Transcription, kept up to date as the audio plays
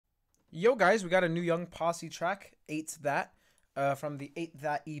Yo guys, we got a new Young Posse track, Ain't That, from the Ain't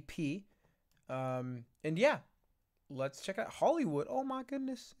That EP. And yeah, let's check out Hollywood. Oh my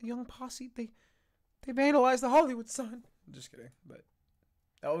goodness, Young Posse, they vandalized the Hollywood sign. Just kidding, but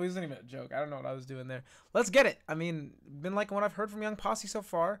that wasn't even a joke. I don't know what I was doing there. Let's get it. I mean, been liking what I've heard from Young Posse so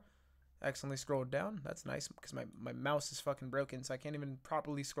far. Accidentally scrolled down. That's nice because my mouse is fucking broken, so I can't even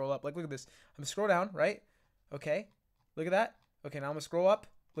properly scroll up. Like, look at this. I'm gonna scroll down, right? Okay, look at that. Okay, now I'm gonna scroll up.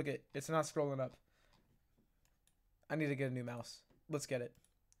 Look at it. It's not scrolling up. I need to get a new mouse. Let's get it.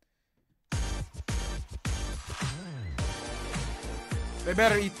 They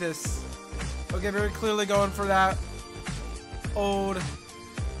better eat this. Okay, very clearly going for that old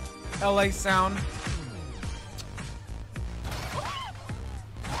LA sound.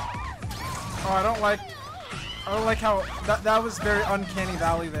 Oh, I don't like how that was very uncanny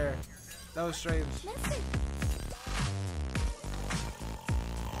valley there. That was strange.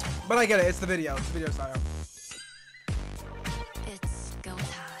 But I get it. It's the video. It's the video style. It's go time.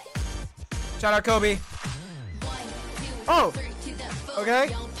 Shout out Kobe. Oh.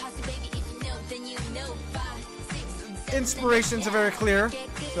 Okay. Inspirations are very clear.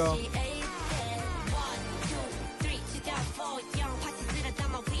 So.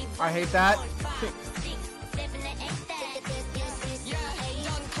 I hate that.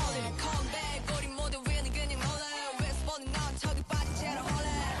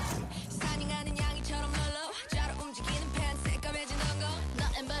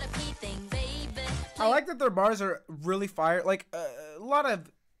 I like that their bars are really fire. Like a lot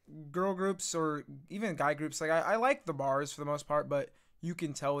of girl groups or even guy groups, like I like the bars for the most part, but you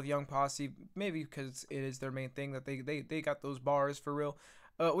can tell with Young Posse, maybe because it is their main thing, that they got those bars for real.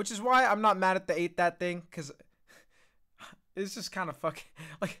 Which is why I'm not mad at the Ain't That thing, because it's just kind of fucking,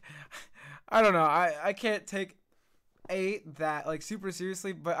 like, I don't know. I can't take Ain't That, like, super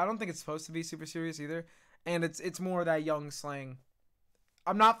seriously, but I don't think it's supposed to be super serious either. And it's more of that young slang.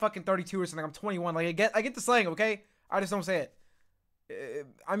 I'm not fucking 32 or something. I'm 21. Like, I get the slang, okay? I just don't say it.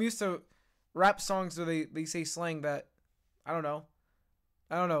 I'm used to rap songs where they say slang that, I don't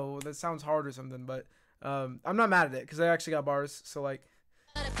know, that sounds hard or something, but I'm not mad at it because they actually got bars, so, like,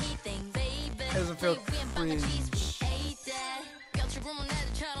 it doesn't feel cringe.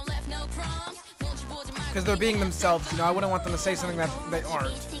 Because they're being themselves, you know? I wouldn't want them to say something that they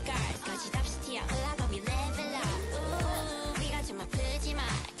aren't.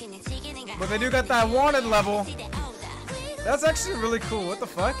 But they do got that wanted level. That's actually really cool. What the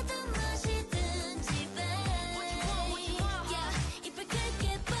fuck?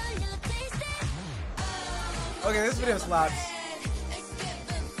 Okay, this video slaps.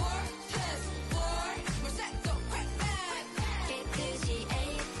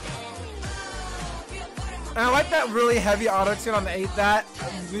 And I like that really heavy auto-tune on the Ain't That.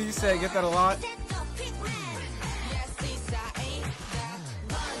 You say I get that a lot.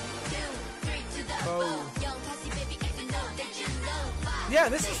 Oh. Yeah,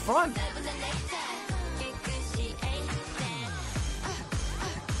 this is fun.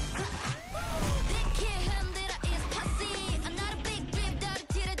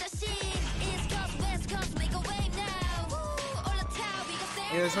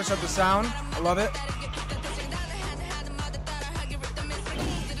 Yeah, they switch up the sound. I love it.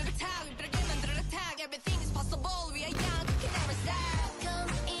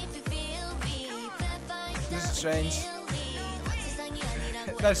 This is strange.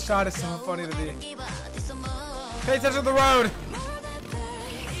 That shot is so funny to me. Pay attention to the road.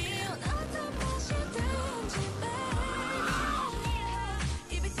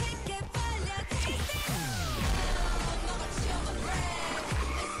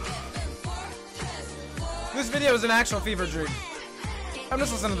 This video is an actual fever dream. I'm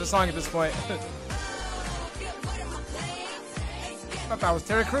just listening to the song at this point. I thought that was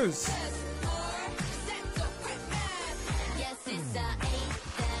Terry Crews.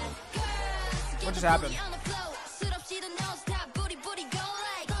 What just happened?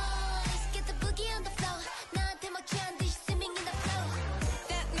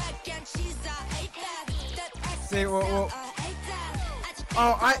 See, well,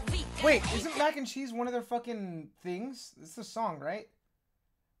 oh, wait, isn't mac and cheese one of their fucking things? It's the song, right?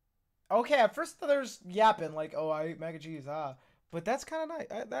 Okay, at first there's yapping, like, oh, I ate mac and cheese, but that's kind of nice.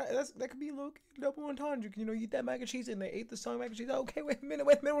 That could be low double entendre. You know, you eat that mac and cheese, and they ate the song mac and cheese. Okay, wait a minute,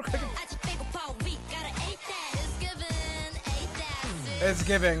 we're cooking. It's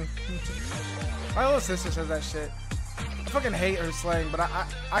giving. My little sister says that shit. I fucking hate her slang, but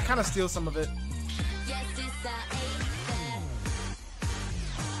I kind of steal some of it.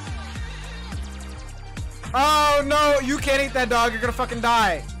 Oh no, you can't eat that, dog. You're gonna fucking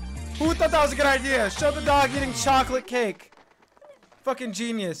die. Who thought that was a good idea? Show the dog eating chocolate cake. Fucking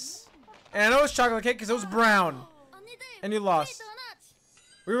genius. And I know it's chocolate cake because it was brown. And you lost.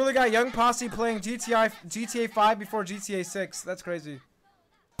 We really got Young Posse playing GTA 5 before GTA 6. That's crazy.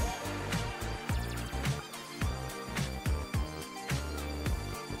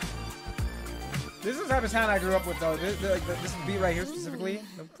 This is the type of sound I grew up with, though. This beat right here specifically.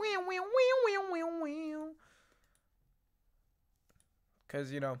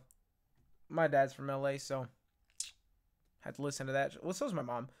 Because, you know, my dad's from LA, so had to listen to that. Well, so is my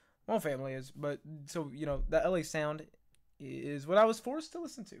mom. My whole family is. But, so, you know, that LA sound is what I was forced to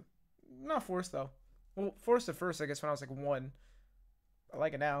listen to. Not forced, though. Well, forced at first, I guess, when I was like 1. I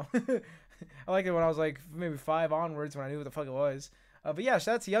like it now. I liked it when I was like maybe 5 onwards when I knew what the fuck it was. But yeah,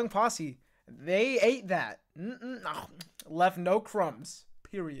 shout out to Young Posse. They ate that. Left no crumbs.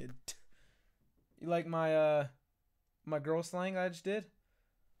 Period. You like my my girl slang I just did?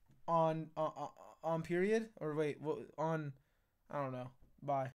 On period? Or wait, on I don't know. Bye.